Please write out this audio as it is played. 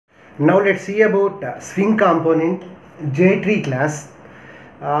Now let's see about swing component JTree class.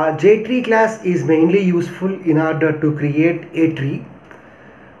 JTree class is mainly useful in order to create a tree.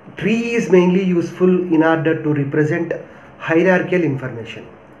 Tree is mainly useful in order to represent hierarchical information.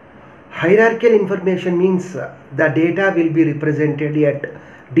 Hierarchical information means the data will be represented at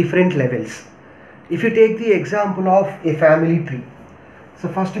different levels. If you take the example of a family tree, so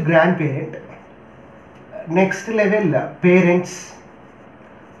first grandparent, next level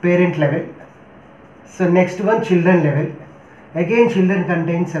parent level, so next one children level, again children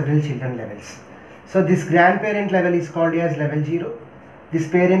contains several children levels. So this grandparent level is called as level 0, this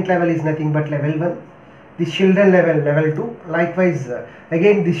parent level is nothing but level 1, this children level 2, likewise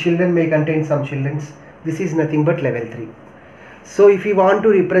again this children may contain some children, this is nothing but level 3. So if we want to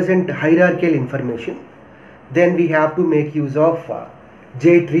represent hierarchical information, then we have to make use of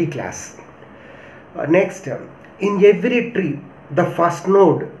JTree class. Next, in every tree, the first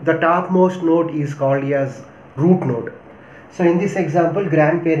node, the topmost node is called as root node. So in this example,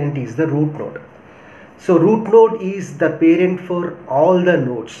 grandparent is the root node. So root node is the parent for all the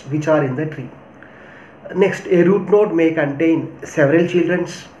nodes which are in the tree. Next, a root node may contain several children.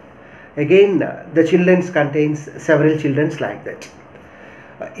 Again, the children contains several children like that.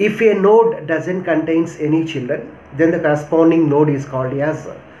 If a node doesn't contains any children, then the corresponding node is called as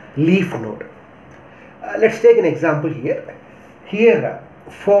leaf node. Let's take an example here. Here,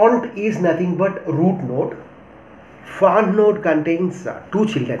 font is nothing but root node. Font node contains two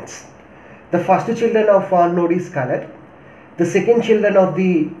children. The first children of font node is color. The second children of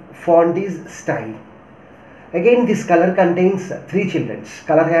the font is style. Again, this color contains three children.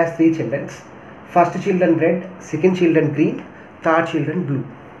 Color has three children. First children red, second children green, third children blue.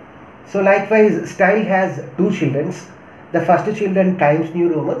 So likewise, style has two children. The first children Times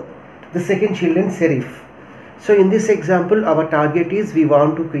New Roman, the second children serif. So in this example, our target is we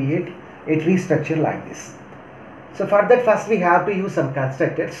want to create a tree structure like this. So for that, first we have to use some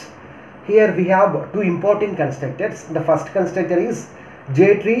constructors. Here we have two important constructors. The first constructor is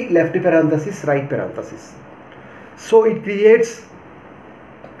JTree left parenthesis right parenthesis. So it creates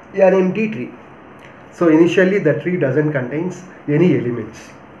an empty tree. So initially the tree doesn't contain any elements.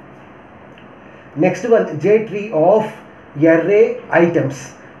 Next one, JTree of array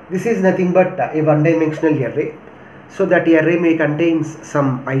items. This is nothing but a one-dimensional array. So that array may contain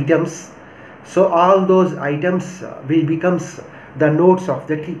some items. So all those items will become the nodes of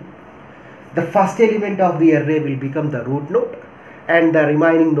the tree. The first element of the array will become the root node, and the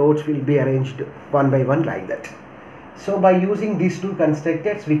remaining nodes will be arranged one by one like that. So by using these two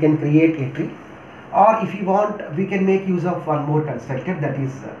constructors, we can create a tree. Or if you want, we can make use of one more constructor, that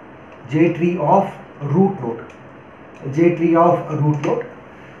is JTree of root node. JTree of root node.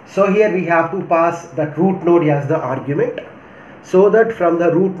 So here we have to pass that root node as the argument, so that from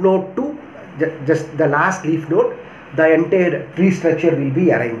the root node to just the last leaf node, the entire tree structure will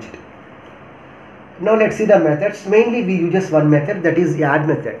be arranged. Now let's see the methods. Mainly we use just one method, that is add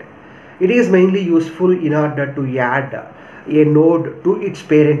method. It is mainly useful in order to add a node to its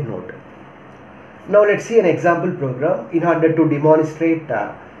parent node. Now let's see an example program in order to demonstrate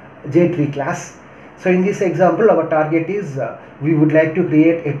JTree class. So in this example, our target is we would like to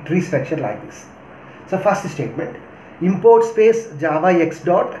create a tree structure like this. So first statement, import space java x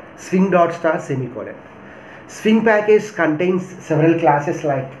dot swing dot star semicolon. Swing package contains several classes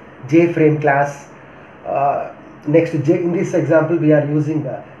like JFrame class. Next, in this example we are using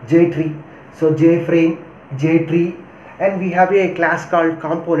JTree. So JFrame, JTree, and we have a class called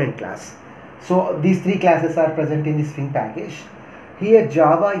component class. So these three classes are present in this swing package. Here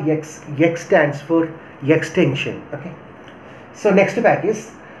Java X stands for extension. Okay. So next package,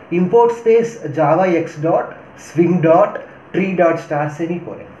 import space Java X dot swing dot tree dot star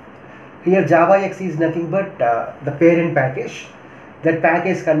semicolon. Here Java X is nothing but the parent package. That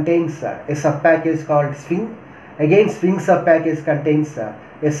package contains a sub package called swing. Again, swing sub package contains a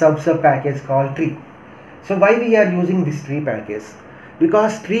sub package called tree. So why we are using this tree package?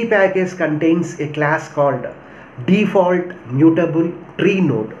 Because tree package contains a class called default mutable tree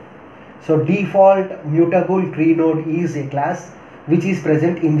node. So default mutable tree node is a class which is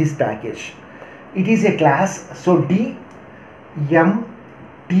present in this package. It is a class, so D, M,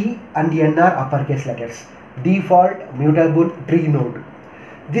 T and N are uppercase letters. Default mutable tree node.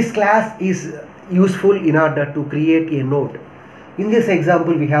 This class is useful in order to create a node. In this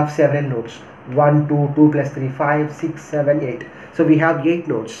example, we have several nodes: 1, 2, 2 plus 3, 5, 6, 7, 8. So we have 8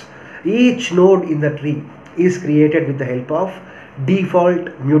 nodes. Each node in the tree is created with the help of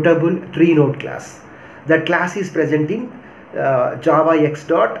default mutable tree node class. That class is present in Java X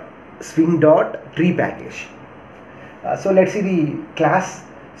dot swing dot tree package. So let's see the class.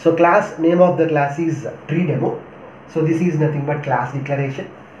 So class name of the class is tree demo. So this is nothing but class declaration.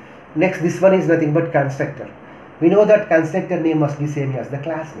 Next, this one is nothing but constructor. We know that constructor name must be same as the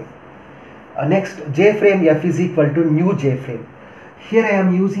class name. Next, JFrame F is equal to new JFrame. Here I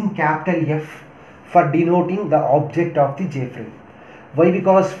am using capital F for denoting the object of the JFrame. Why?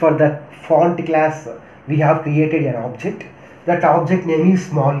 Because for the font class we have created an object. That object name is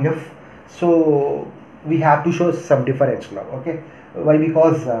small f. So we have to show some difference now. Okay. Why?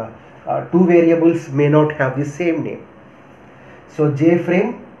 Because two variables may not have the same name. So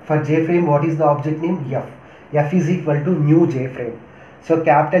JFrame, for JFrame what is the object name? F. F is equal to new JFrame. So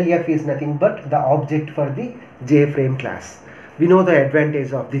capital F is nothing but the object for the JFrame class. We know the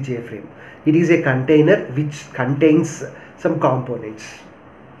advantage of the JFrame. It is a container which contains some components.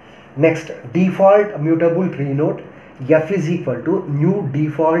 Next, default mutable tree node. F is equal to new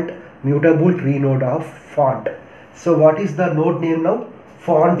default mutable tree node of font. So what is the node name now?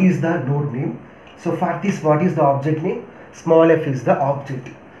 Font is the node name. So for this, what is the object name? Small f is the object.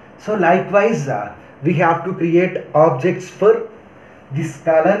 So likewise, we have to create objects for this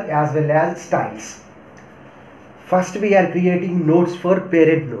color as well as styles. First we are creating nodes for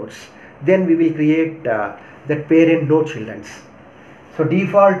parent nodes. Then we will create that parent node children's. So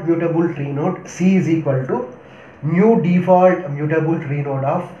default mutable tree node C is equal to new default mutable tree node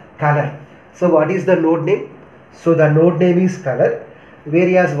of color. So what is the node name? So the node name is color,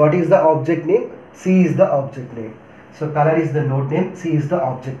 whereas what is the object name? C is the object name. So color is the node name, C is the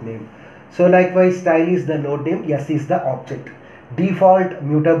object name. So likewise style is the node name, S is the object. Default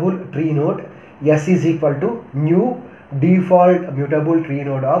mutable tree node S is equal to new default mutable tree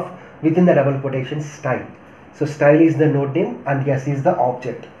node of within the double quotation style. So style is the node name and S is the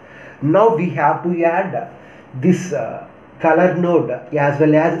object. Now we have to add this color node as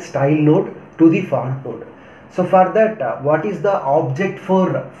well as style node to the font node. So for that, what is the object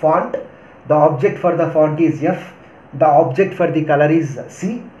for font? The object for the font is F. The object for the color is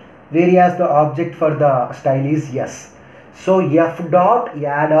C, whereas the object for the style is S. So F dot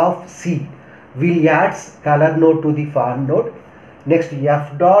add of C will add color node to the font node. Next,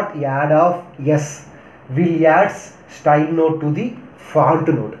 F dot add of S will add style node to the font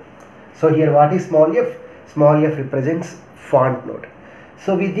node. So here what is small f? Small f represents font node.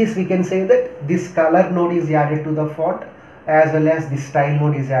 So with this we can say that this color node is added to the font as well as this style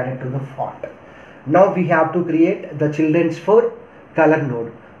node is added to the font. Now we have to create the children's for color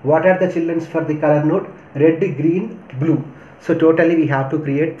node. What are the children's for the color node? Red, green, blue. So totally we have to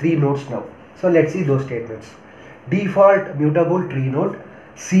create 3 nodes now. So let's see those statements. Default mutable tree node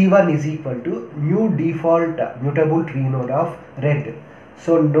C1 is equal to new default mutable tree node of red.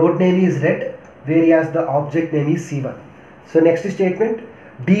 So node name is red, whereas the object name is C1. So next statement,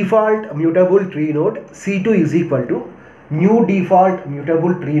 default mutable tree node C2 is equal to new default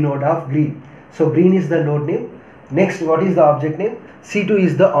mutable tree node of green. So green is the node name. Next, what is the object name? C2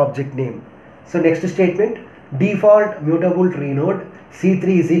 is the object name. So next statement, default mutable tree node C3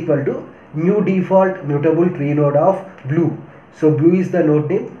 is equal to new default mutable tree node of blue. So blue is the node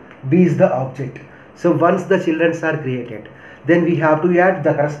name, B is the object. So once the childrens are created, then we have to add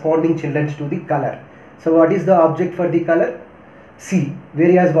the corresponding childrens to the color. So what is the object for the color? C.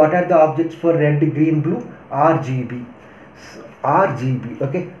 Whereas what are the objects for red, green, blue? RGB. So, RGB.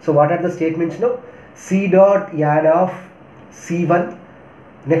 Okay. So what are the statements now? C dot add of C1.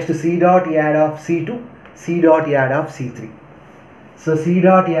 Next C dot add of C2. C dot add of C3. So C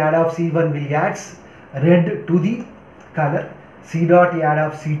dot add of C1 will add red to the color. C dot add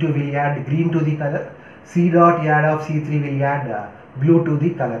of C2 will add green to the color. C dot add of C3 will add blue to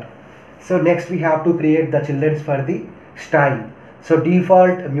the color. So next we have to create the childrens for the style. So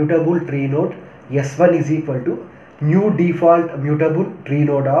default mutable tree node S1 is equal to new default mutable tree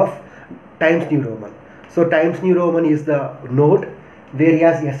node of Times New Roman. So Times New Roman is the node,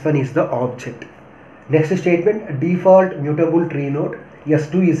 whereas S1 is the object. Next statement, default mutable tree node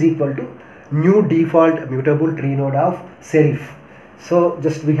S2 is equal to new default mutable tree node of serif. So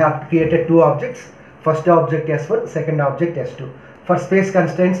just we have created 2 objects. First object S1, second object S2. For space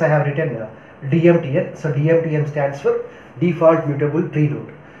constraints I have written DMTN. So DMTN stands for default mutable tree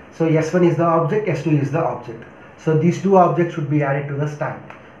node. So S1 is the object, S2 is the object. So these 2 objects should be added to the style.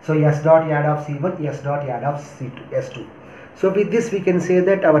 So S dot add of C1, S dot add of C2, S2. So with this we can say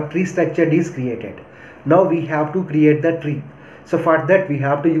that our tree structure is created. Now we have to create the tree. So for that we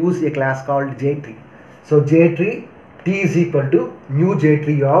have to use a class called JTree. So JTree T is equal to new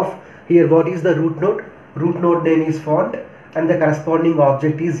JTree of, here what is the root node? Root node name is font and the corresponding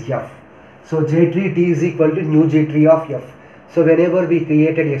object is F. So JTree T is equal to new JTree of F. So whenever we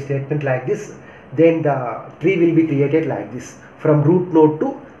created a statement like this, then the tree will be created like this, from root node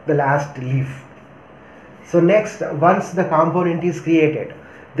to the last leaf. So next, once the component is created,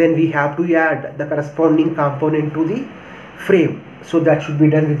 then we have to add the corresponding component to the frame. So that should be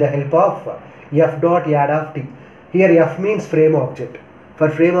done with the help of f dot add of t. Here f means frame object. For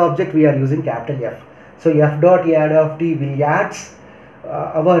frame object we are using capital F. So f dot add of t will add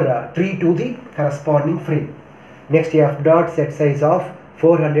our tree to the corresponding frame. Next, f dot set size of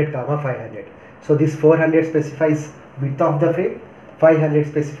 400 comma 500. So this 400 specifies width of the frame, 500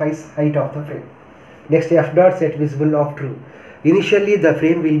 specifies height of the frame. Next, f dot set visible of true. Initially the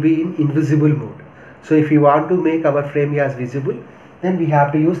frame will be in invisible mode. So if you want to make our frame as visible, then we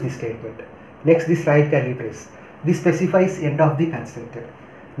have to use this statement. Next, this right curly brace. This specifies end of the constructor.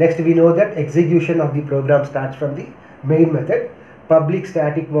 Next, we know that execution of the program starts from the main method, public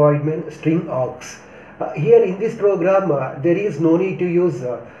static void main string args. Here in this program there is no need to use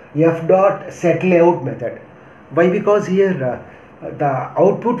f dot set layout method. Why? Because here the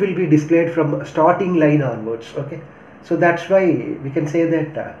output will be displayed from starting line onwards. Okay, so that's why we can say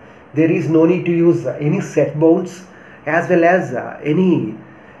that there is no need to use any set bounds as well as any.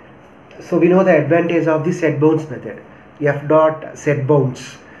 So we know the advantage of the set bounds method, f dot set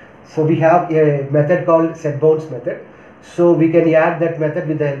bounds. So we have a method called set bounds method. So we can add that method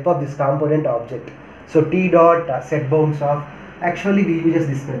with the help of this component object. So t dot set bounds of, actually we use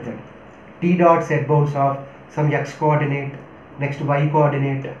this method, t dot set bounds of some x coordinate, next y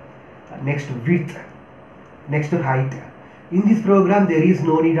coordinate, next width, next height. In this program there is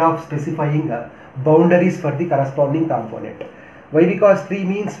no need of specifying boundaries for the corresponding component. Why? Because tree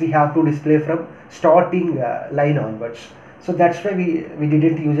means we have to display from starting line onwards. So that's why we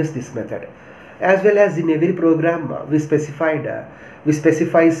didn't use this method. As well as in every program we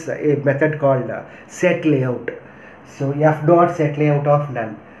specifies a method called set layout. So f dot set layout of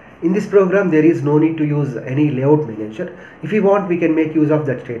none. In this program there is no need to use any layout manager. If we want, we can make use of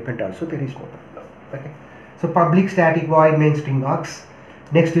that statement also, there is no problem. Okay. So public static void main string args.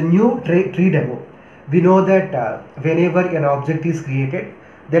 Next, new tree demo. We know that whenever an object is created,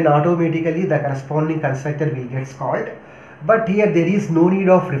 then automatically the corresponding constructor will get called. But here there is no need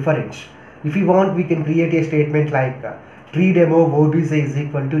of reference. If we want, we can create a statement like tree demo obj is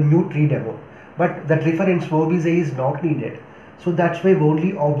equal to new tree demo. But that reference obj is not needed. So that's why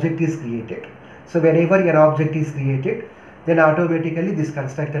only object is created. So whenever an object is created, then automatically this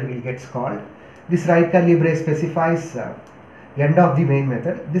constructor will get called. This right curly brace specifies end of the main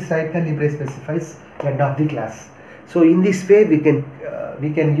method. This right curly brace specifies end of the class. So in this way we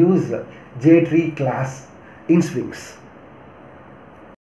can use JTree class in Swings.